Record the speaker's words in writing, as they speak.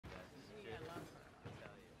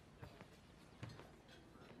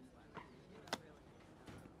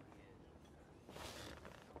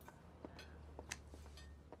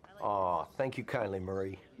Thank you kindly,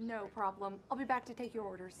 Marie. No problem. I'll be back to take your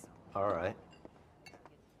orders. All right.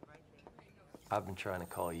 I've been trying to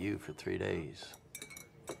call you for 3 days.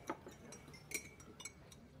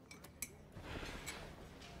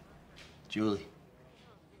 Julie.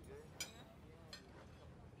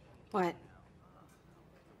 What?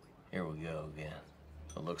 Here we go again.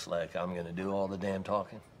 It looks like I'm gonna do all the damn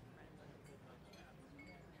talking.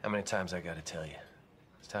 How many times I gotta tell you?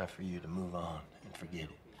 It's time for you to move on and forget it.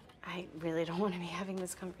 I really don't want to be having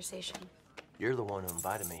this conversation. You're the one who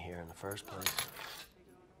invited me here in the first place.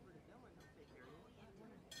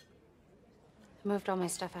 I moved all my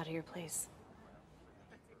stuff out of your place.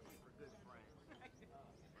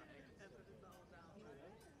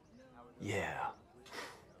 Yeah.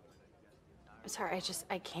 I'm sorry,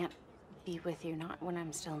 I can't be with you, not when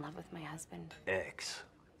I'm still in love with my husband.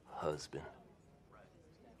 Ex-husband.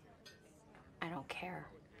 I don't care.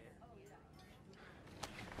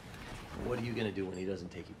 What are you gonna do when he doesn't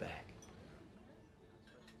take you back?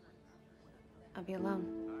 I'll be alone.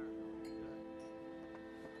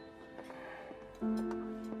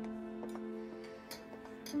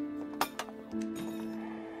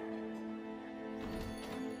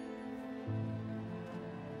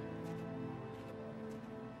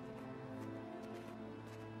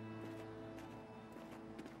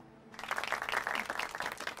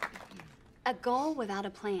 A goal without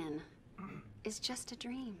a plan is just a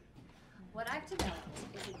dream. What I've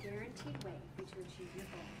developed is a guaranteed way for you to achieve your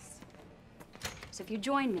goals. So if you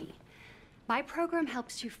join me, my program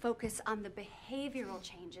helps you focus on the behavioral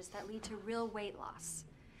changes that lead to real weight loss.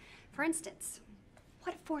 For instance,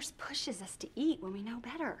 what force pushes us to eat when we know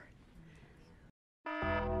better?